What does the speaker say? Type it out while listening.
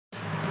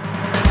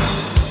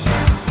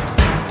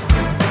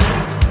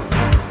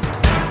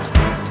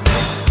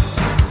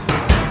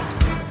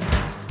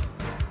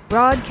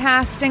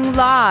Broadcasting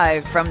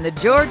live from the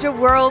Georgia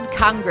World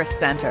Congress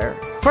Center.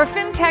 For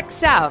FinTech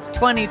South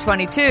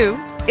 2022,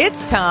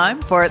 it's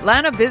time for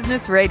Atlanta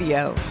Business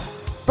Radio.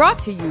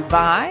 Brought to you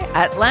by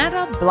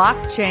Atlanta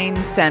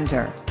Blockchain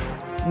Center.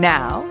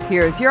 Now,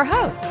 here's your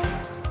host.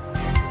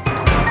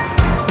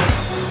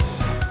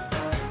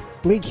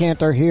 Lee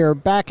Cantor here,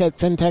 back at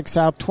FinTech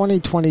South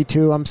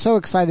 2022. I'm so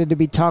excited to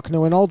be talking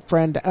to an old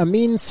friend,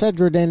 Amin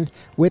Sedruddin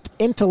with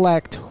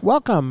Intellect.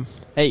 Welcome.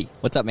 Hey,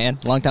 what's up, man?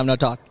 Long time no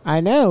talk.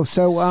 I know.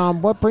 So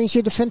what brings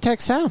you to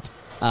FinTech South?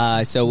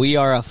 So we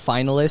are a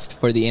finalist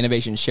for the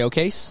Innovation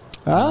Showcase.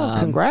 Oh,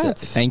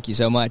 congrats. So thank you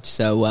so much.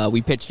 So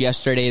we pitched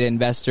yesterday to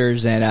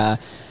investors, and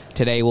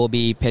today we'll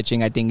be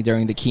pitching, I think,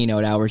 during the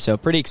keynote hour. So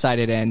pretty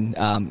excited, and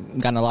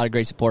gotten a lot of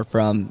great support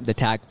from the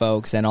TAC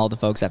folks and all the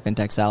folks at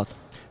FinTech South.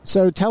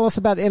 So tell us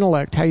about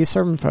Intellect, how you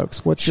serving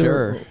folks. What's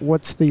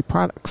the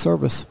product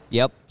service?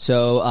 Yep.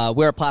 So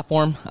we're a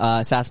platform,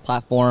 SaaS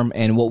platform,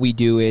 and what we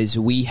do is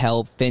we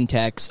help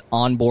fintechs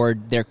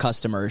onboard their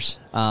customers.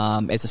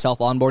 It's a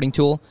self-onboarding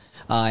tool,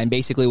 and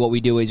basically what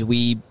we do is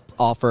we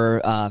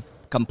offer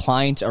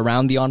compliance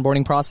around the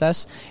onboarding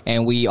process,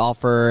 and we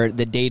offer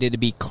the data to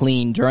be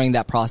cleaned during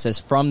that process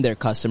from their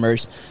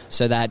customers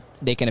so that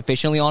they can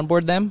efficiently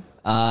onboard them.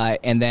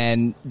 And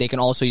then they can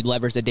also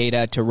leverage the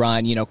data to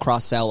run,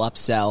 cross-sell,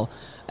 upsell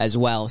as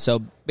well. So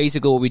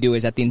basically what we do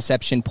is at the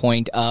inception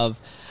point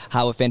of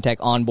how a fintech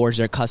onboards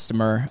their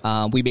customer,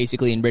 we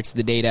basically enrich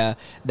the data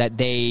that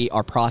they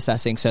are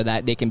processing so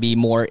that they can be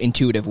more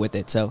intuitive with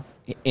it. So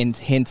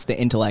hence the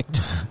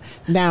Intellect.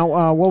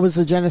 Now, what was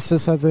the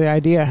genesis of the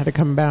idea? How did it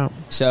come about?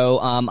 So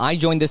I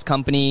joined this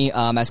company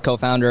as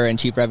co-founder and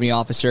chief revenue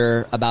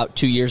officer about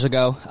 2 years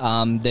ago.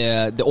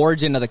 The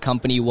origin of the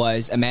company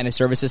was a managed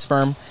services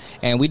firm,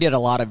 and we did a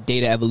lot of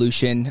data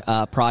evolution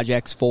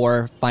projects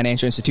for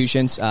financial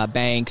institutions,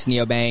 banks,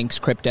 neobanks,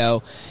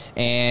 crypto,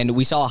 and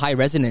we saw a high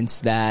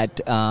resonance that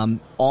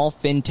all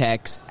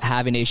fintechs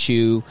have an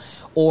issue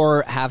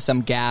or have some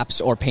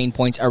gaps or pain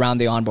points around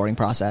the onboarding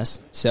process.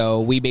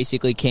 So we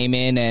basically came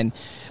in and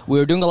we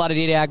were doing a lot of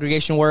data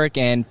aggregation work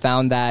and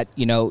found that,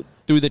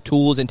 through the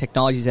tools and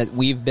technologies that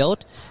we've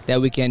built, that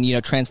we can,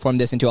 transform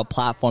this into a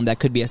platform that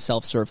could be a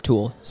self-serve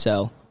tool.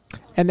 So.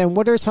 And then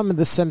what are some of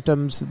the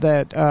symptoms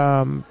that,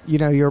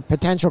 your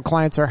potential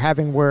clients are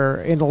having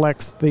where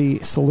Intellect's the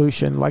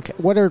solution? Like,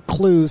 what are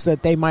clues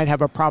that they might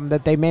have a problem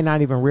that they may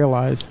not even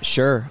realize?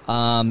 Sure.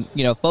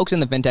 Folks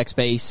in the fintech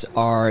space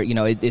are,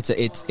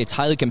 it's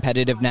highly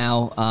competitive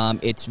now.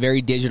 It's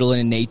very digital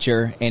in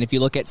nature. And if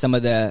you look at some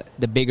of the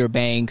bigger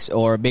banks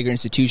or bigger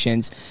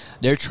institutions,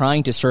 they're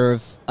trying to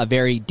serve a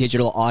very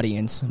digital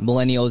audience.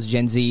 Millennials,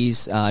 Gen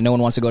Zs, no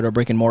one wants to go to a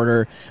brick and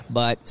mortar,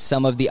 but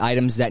some of the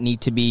items that need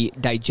to be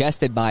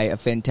digested by a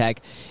fintech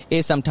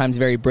is sometimes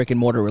very brick and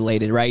mortar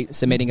related, right?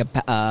 Submitting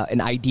an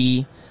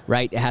ID,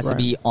 right? It has to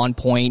be on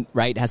point,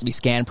 right? It has to be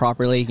scanned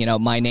properly.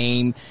 My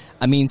name,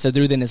 Amin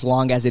Sedruddin, as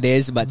long as it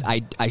is, but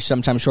I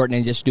sometimes shorten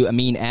and just do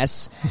Amin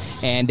S.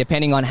 And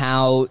depending on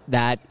how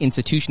that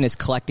institution is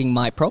collecting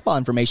my profile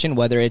information,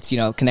 whether it's,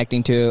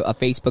 connecting to a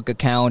Facebook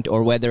account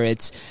or whether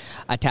it's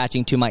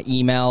attaching to my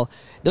email,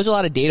 there's a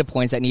lot of data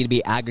points that need to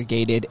be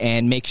aggregated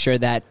and make sure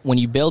that when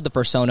you build the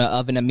persona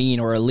of an Amin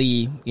or a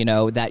Lee,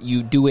 that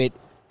you do it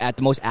at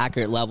the most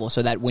accurate level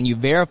so that when you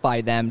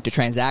verify them to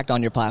transact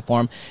on your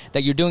platform,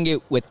 that you're doing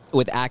it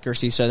with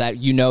accuracy so that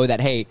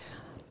that, hey,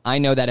 I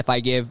know that if I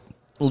give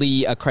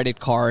Lee a credit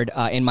card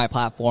in my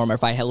platform, or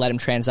if I let him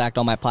transact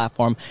on my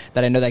platform,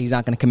 that I know that he's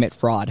not going to commit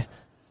fraud.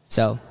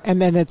 So,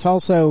 and then it's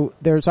also,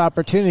 there's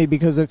opportunity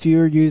because if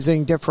you're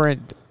using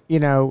different,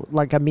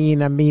 like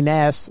Amin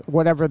S,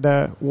 whatever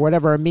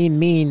Amin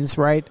means,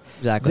 right?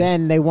 Exactly.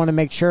 Then they want to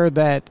make sure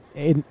that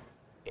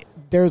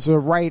there's a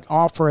right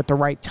offer at the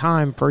right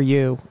time for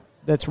you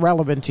that's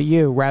relevant to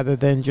you rather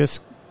than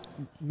just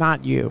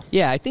not you.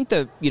 Yeah, I think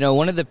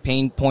one of the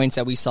pain points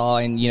that we saw,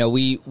 and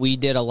we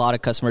did a lot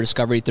of customer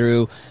discovery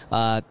through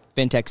fintech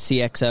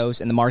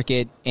CXOs in the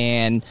market,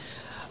 and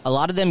a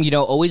lot of them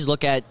always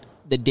look at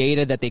the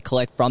data that they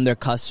collect from their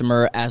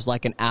customer as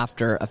like an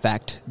after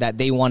effect, that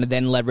they want to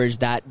then leverage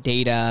that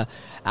data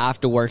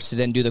afterwards to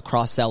then do the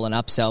cross-sell and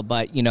upsell.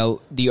 But,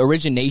 the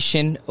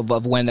origination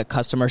of when the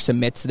customer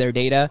submits their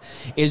data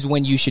is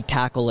when you should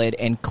tackle it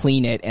and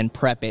clean it and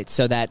prep it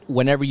so that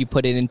whenever you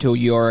put it into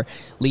your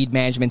lead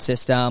management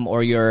system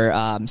or your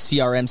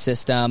CRM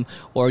system,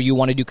 or you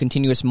want to do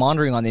continuous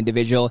monitoring on the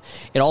individual,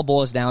 it all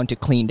boils down to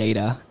clean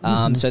data.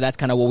 So that's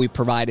kind of what we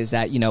provide, is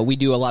that, we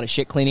do a lot of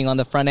shit cleaning on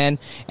the front end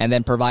and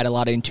then provide a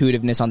lot of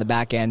intuitiveness on the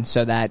back end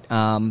so that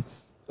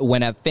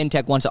when a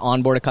fintech wants to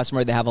onboard a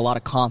customer, they have a lot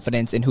of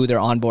confidence in who they're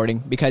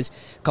onboarding, because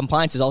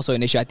compliance is also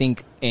an issue. I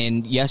think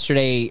in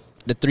yesterday,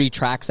 the 3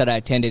 tracks that I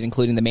attended,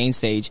 including the main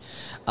stage,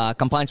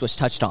 compliance was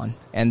touched on,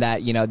 and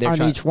that, they're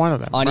on each one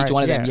of them. On each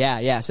one of them,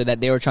 yeah. So that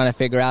they were trying to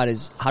figure out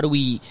is how do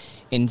we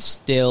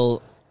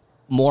instill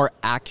more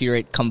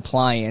accurate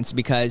compliance,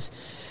 because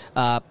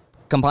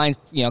compliance,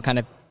 kind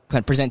of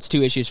presents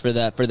 2 issues for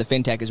the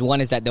fintech. Is one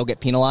is that they'll get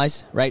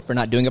penalized, right, for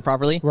not doing it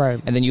properly, right,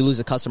 and then you lose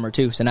a customer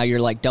too. So now you're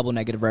like double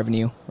negative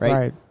revenue,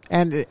 right?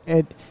 And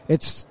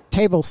it's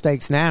table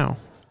stakes now.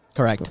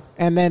 Correct.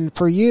 And then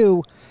for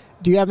you,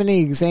 do you have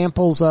any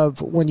examples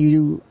of when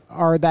you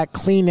are that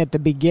clean at the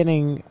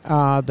beginning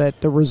that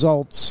the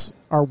results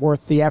are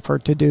worth the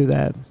effort to do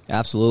that?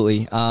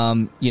 Absolutely.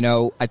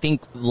 I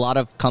think a lot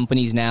of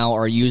companies now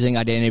are using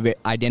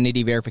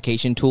identity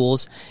verification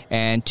tools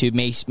and to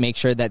make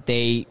sure that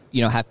they,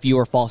 have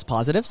fewer false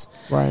positives.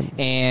 Right.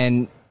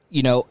 And,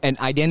 an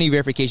identity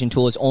verification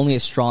tool is only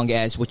as strong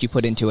as what you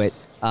put into it.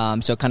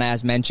 So kind of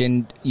as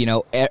mentioned,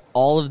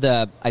 all of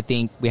I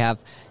think we have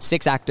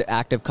 6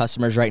 active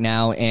customers right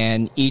now,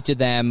 and each of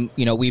them,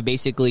 we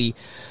basically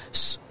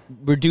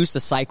reduce the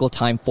cycle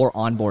time for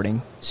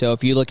onboarding. So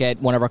if you look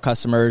at one of our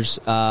customers,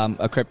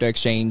 a crypto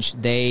exchange,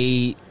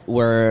 they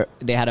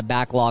had a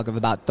backlog of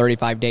about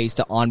 35 days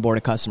to onboard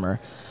a customer.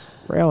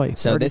 Really?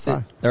 So 35. This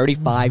is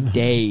 35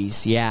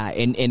 days. Yeah.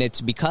 And it's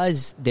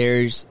because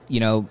there's,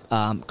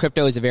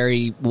 crypto is a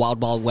very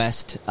wild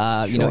west,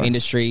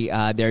 industry.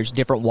 There's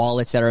different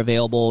wallets that are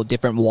available,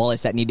 different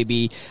wallets that need to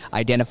be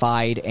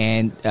identified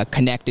and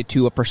connected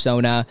to a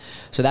persona.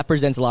 So that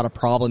presents a lot of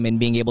problem in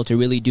being able to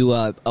really do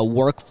a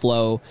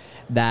workflow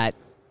that,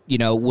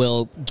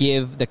 will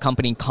give the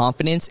company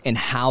confidence in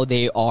how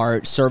they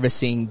are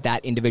servicing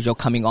that individual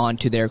coming on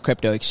to their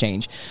crypto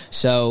exchange.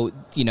 So,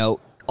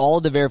 all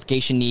the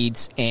verification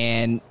needs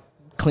and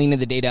cleaning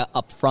the data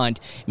up front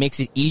makes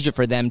it easier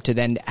for them to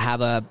then have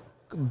a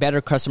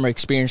better customer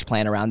experience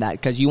plan around that,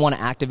 because you want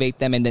to activate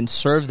them and then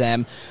serve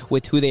them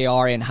with who they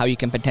are and how you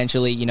can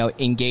potentially,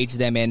 engage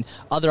them in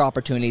other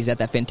opportunities that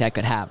fintech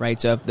could have, right?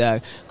 So if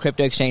the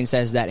crypto exchange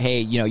says that, hey,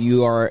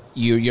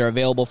 you're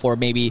available for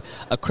maybe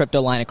a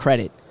crypto line of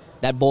credit,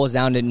 that boils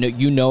down to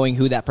you knowing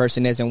who that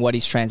person is and what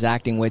he's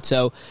transacting with.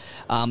 So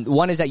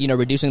one is that,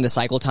 reducing the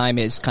cycle time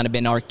has kind of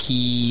been our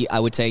key,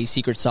 I would say,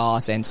 secret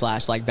sauce and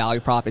 / like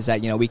value prop is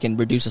that, we can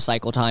reduce the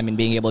cycle time and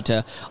being able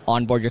to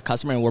onboard your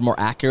customer, and we're more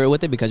accurate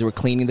with it because we're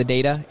cleaning the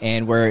data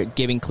and we're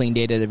giving clean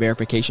data to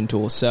verification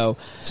tools. So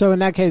in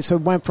that case,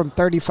 it went from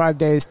 35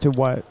 days to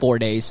what? 4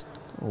 days.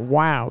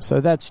 Wow. So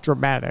that's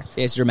dramatic.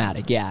 It's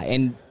dramatic. Yeah.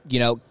 And,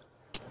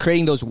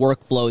 creating those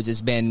workflows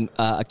has been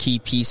a key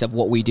piece of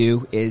what we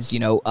do is,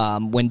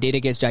 when data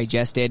gets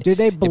digested. Do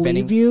they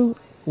believe you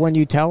when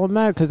you tell them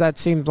that? Because that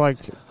seems like...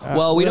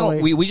 well, we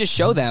don't. We just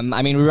show them.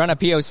 I mean, we run a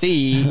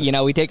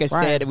POC. We take a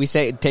set. We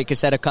take a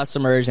set of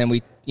customers and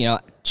we,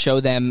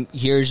 show them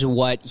here's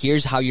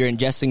how you're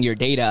ingesting your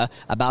data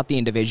about the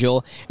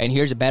individual, and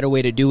here's a better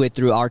way to do it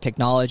through our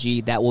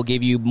technology that will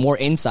give you more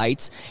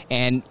insights.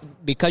 And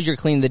because you're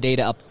cleaning the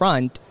data up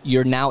front,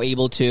 you're now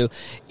able to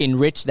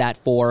enrich that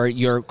for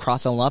your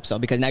cross-sell and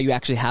upsell, because now you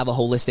actually have a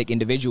holistic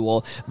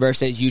individual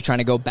versus you trying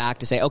to go back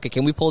to say, okay,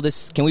 can we pull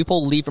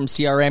lead from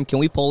CRM? Can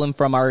we pull him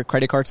from our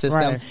credit card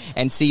system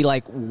and see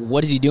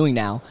what is he doing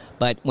now?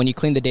 But when you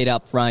clean the data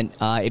up front,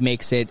 it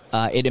makes it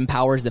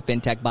empowers the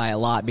fintech by a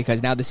lot,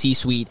 because now the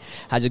C-suite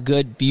has a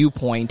good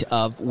viewpoint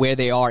of where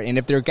they are and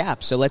if there are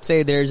gaps. So let's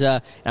say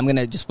I'm going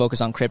to just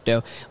focus on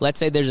crypto. Let's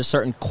say there's a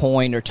certain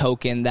coin or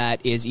token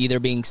that is either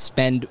being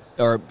spent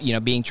or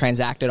being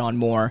transacted on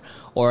more,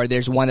 or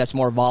there's one that's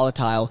more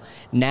volatile.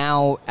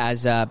 Now,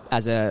 as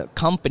a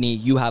company,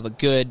 you have a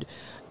good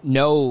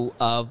know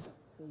of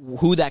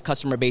who that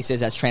customer base is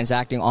that's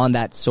transacting on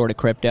that sort of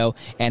crypto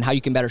and how you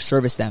can better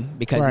service them,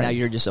 because now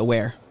you're just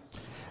aware.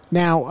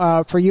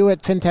 Now, for you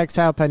at FinTech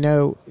South, I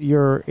know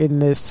you're in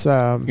this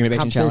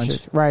Innovation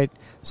Challenge. Right.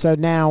 So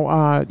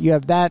now you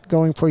have that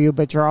going for you,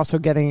 but you're also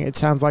getting, it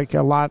sounds like,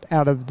 a lot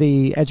out of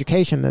the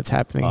education that's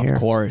happening here. Of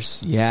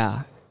course,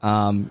 yeah.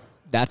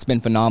 That's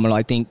been phenomenal.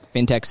 I think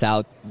FinTech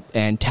South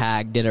and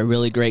TAG did a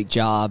really great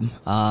job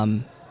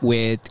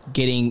with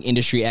getting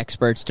industry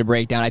experts to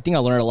break down. I think I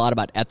learned a lot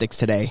about ethics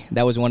today.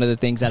 That was one of the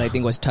things that I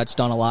think was touched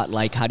on a lot,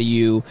 like how do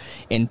you,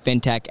 in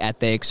fintech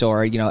ethics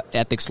or,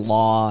 ethics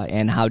law,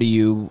 and how do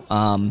you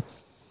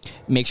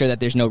make sure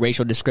that there's no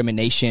racial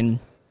discrimination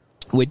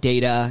with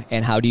data,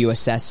 and how do you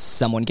assess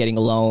someone getting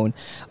a loan?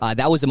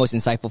 That was the most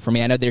insightful for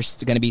me. I know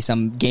there's going to be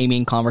some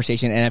gaming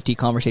conversation, NFT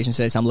conversations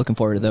today, so I'm looking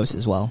forward to those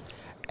as well.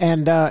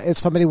 And if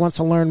somebody wants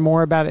to learn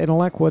more about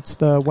Intellect, what's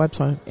the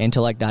website?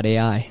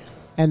 Intellect.ai.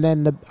 And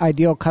then the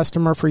ideal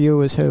customer for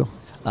you is who?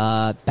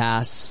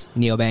 BAS,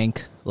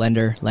 Neobank,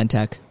 Lender,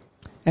 Lentech.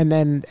 And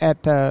then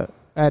at the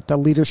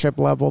leadership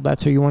level,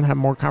 that's who you want to have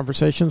more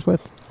conversations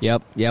with?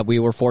 Yep. Yeah, we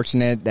were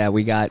fortunate that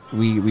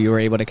we were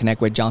able to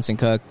connect with Johnson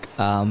Cook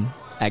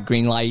at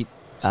Greenlight.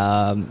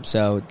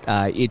 So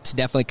it's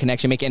definitely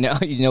connection making.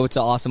 What's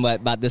so awesome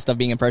about this stuff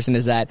being in person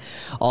is that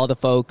all the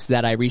folks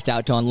that I reached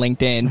out to on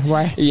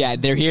LinkedIn, yeah,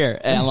 they're here.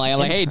 And I'm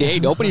like, hey,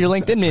 open your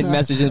LinkedIn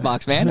messages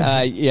box, man.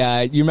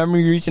 Yeah, you remember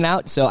me reaching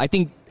out? So I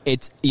think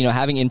it's,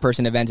 having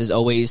in-person events is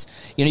always,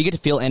 you get to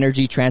feel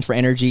energy, transfer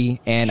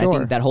energy, and I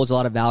think that holds a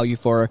lot of value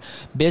for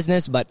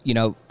business. But,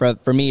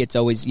 for me, it's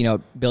always,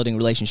 building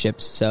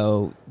relationships.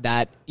 So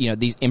that,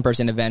 these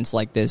in-person events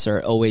like this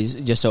are always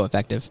just so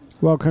effective.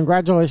 Well,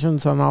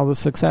 congratulations on all the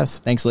success.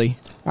 Thanks, Lee.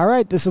 All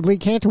right, this is Lee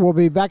Cantor. We'll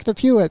be back to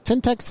you at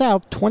FinTech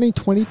South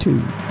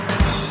 2022.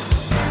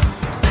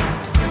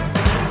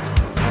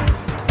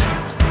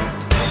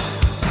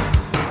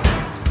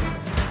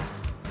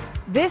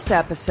 This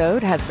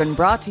episode has been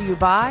brought to you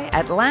by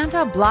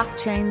Atlanta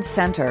Blockchain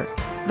Center,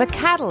 the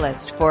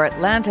catalyst for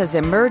Atlanta's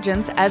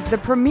emergence as the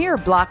premier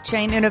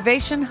blockchain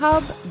innovation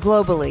hub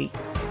globally,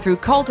 through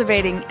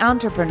cultivating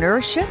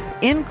entrepreneurship,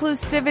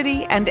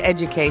 inclusivity, and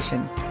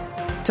education.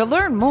 To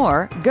learn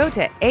more, go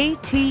to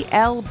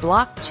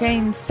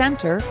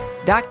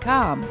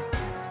atlblockchaincenter.com.